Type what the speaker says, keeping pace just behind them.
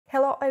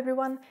Hello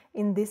everyone!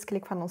 In this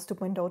Clickfunnels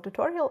 2.0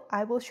 tutorial,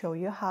 I will show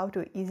you how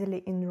to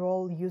easily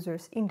enroll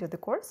users into the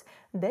course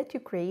that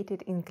you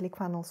created in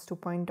Clickfunnels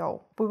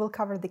 2.0. We will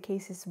cover the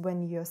cases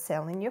when you're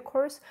selling your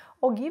course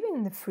or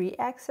giving the free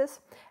access,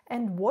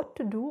 and what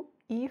to do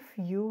if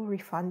you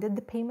refunded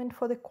the payment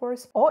for the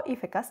course or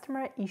if a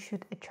customer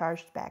issued a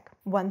chargeback.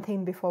 One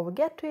thing before we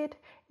get to it,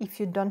 if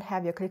you don't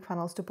have your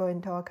Clickfunnels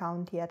 2.0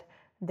 account yet,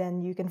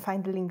 then you can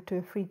find the link to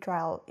a free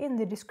trial in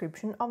the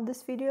description of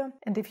this video.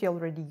 And if you're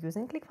already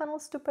using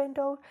Clickfunnels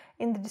 2.0,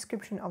 in the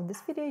description of this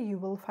video you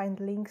will find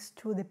links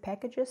to the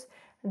packages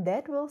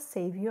that will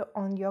save you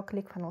on your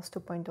Clickfunnels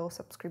 2.0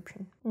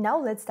 subscription. Now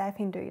let's dive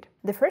into it.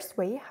 The first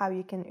way how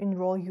you can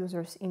enroll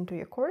users into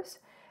your course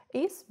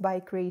is by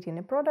creating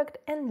a product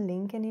and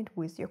linking it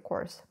with your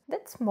course.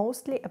 That's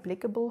mostly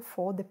applicable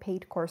for the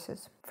paid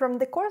courses. From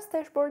the course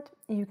dashboard,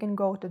 you can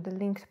go to the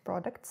linked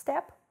products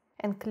tab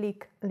and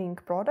click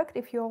link product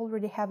if you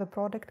already have a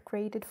product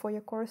created for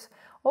your course,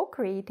 or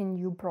create a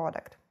new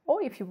product.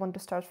 Or if you want to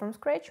start from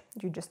scratch,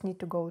 you just need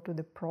to go to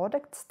the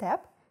products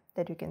tab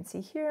that you can see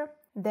here,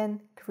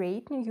 then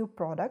create a new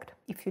product.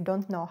 If you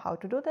don't know how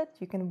to do that,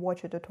 you can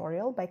watch a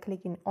tutorial by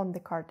clicking on the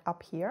card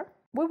up here.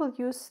 We will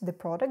use the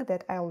product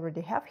that I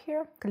already have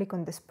here. Click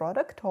on this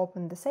product to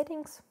open the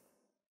settings.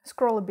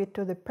 Scroll a bit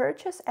to the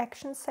purchase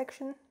actions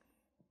section.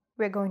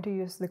 We're going to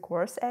use the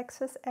course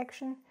access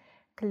action.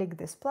 Click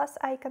this plus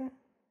icon,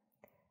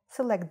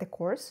 select the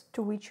course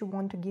to which you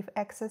want to give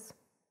access.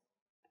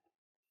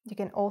 You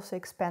can also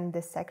expand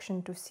this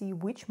section to see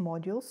which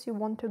modules you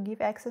want to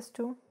give access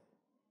to,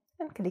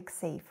 and click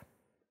Save.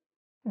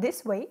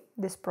 This way,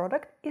 this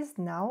product is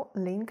now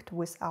linked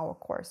with our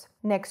course.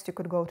 Next, you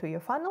could go to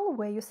your funnel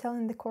where you're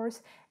selling the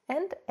course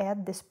and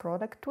add this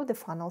product to the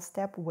funnel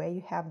step where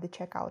you have the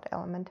checkout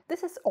element.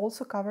 This is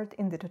also covered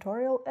in the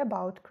tutorial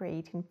about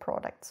creating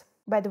products.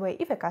 By the way,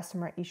 if a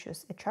customer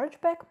issues a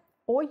chargeback,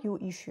 or you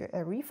issue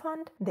a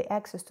refund, the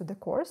access to the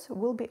course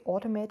will be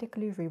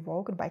automatically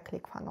revoked by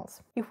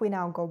Clickfunnels. If we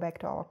now go back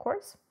to our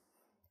course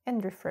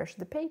and refresh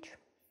the page,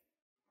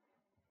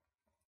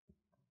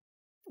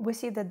 we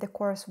see that the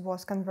course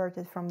was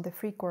converted from the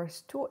free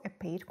course to a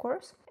paid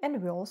course,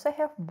 and we also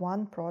have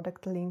one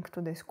product linked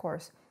to this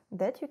course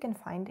that you can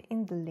find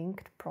in the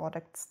linked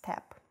products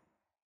tab.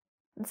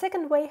 The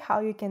second way how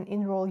you can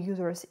enroll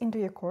users into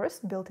your course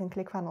built in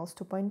Clickfunnels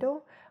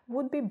 2.0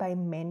 would be by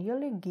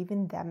manually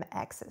giving them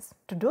access.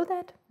 To do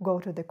that, go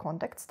to the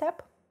Contacts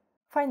tab,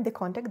 find the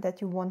contact that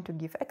you want to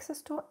give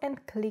access to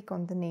and click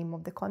on the name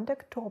of the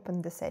contact to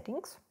open the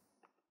settings.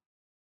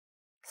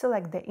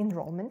 Select the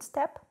Enrollments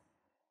tab,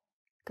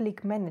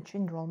 click Manage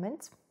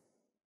Enrollments,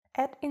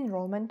 add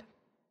enrollment,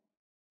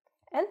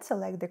 and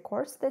select the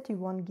course that you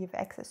want to give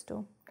access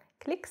to.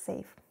 Click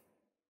Save.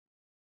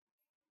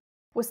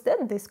 With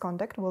that, this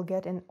contact will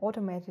get an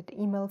automated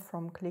email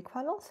from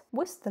Clickfunnels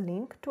with the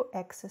link to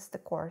access the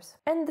course.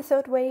 And the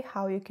third way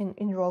how you can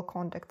enroll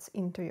contacts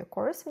into your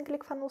course in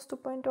Clickfunnels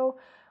 2.0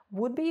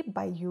 would be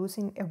by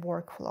using a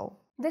workflow.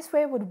 This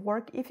way would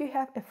work if you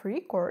have a free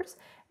course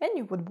and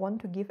you would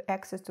want to give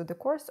access to the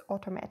course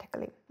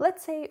automatically.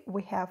 Let's say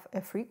we have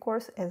a free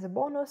course as a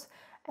bonus,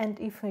 and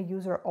if a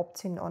user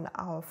opts in on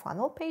our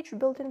funnel page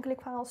built in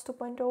Clickfunnels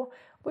 2.0,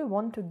 we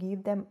want to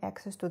give them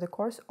access to the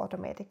course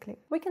automatically.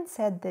 We can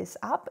set this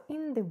up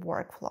in the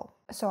workflow.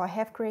 So I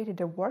have created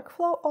a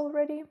workflow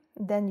already.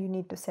 Then you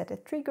need to set a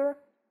trigger.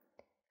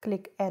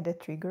 Click Add a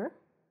trigger.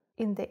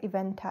 In the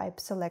event type,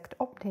 select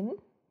Opt-in.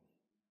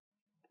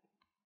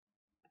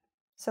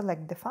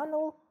 Select the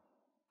funnel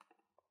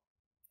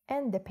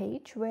and the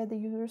page where the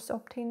users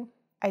opt in.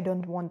 I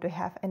don't want to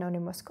have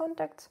anonymous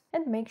contacts,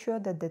 and make sure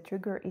that the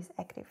trigger is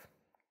active.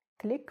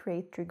 Click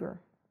Create Trigger.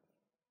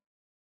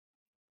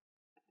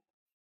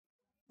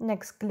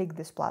 Next, click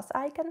this plus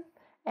icon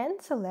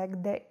and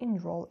select the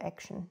Enroll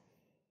action.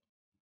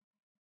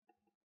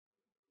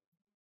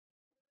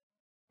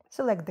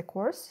 Select the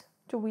course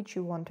to which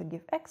you want to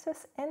give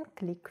access and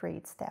click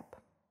Create Step.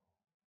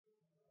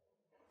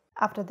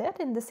 After that,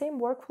 in the same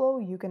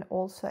workflow, you can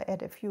also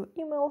add a few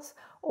emails,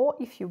 or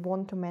if you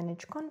want to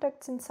manage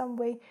contacts in some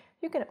way,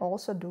 you can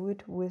also do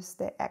it with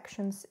the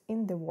actions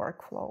in the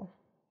workflow.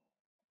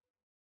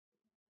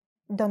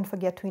 Don't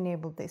forget to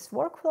enable this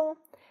workflow,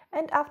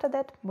 and after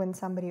that, when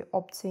somebody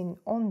opts in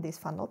on this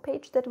funnel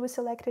page that we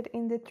selected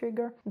in the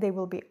trigger, they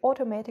will be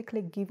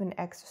automatically given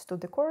access to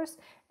the course,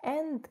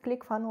 and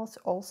Clickfunnels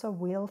also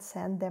will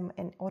send them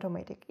an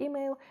automatic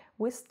email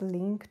with the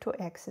link to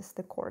access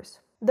the course.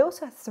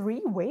 Those are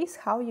 3 ways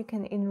how you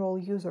can enroll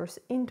users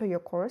into your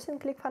course in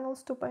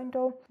Clickfunnels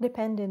 2.0,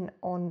 depending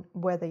on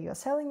whether you're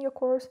selling your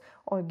course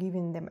or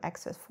giving them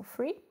access for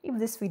free. If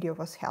this video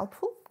was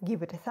helpful,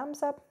 give it a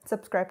thumbs up,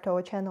 subscribe to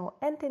our channel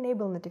and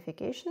enable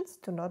notifications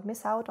to not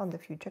miss out on the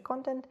future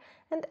content,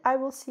 and I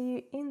will see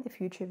you in the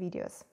future videos.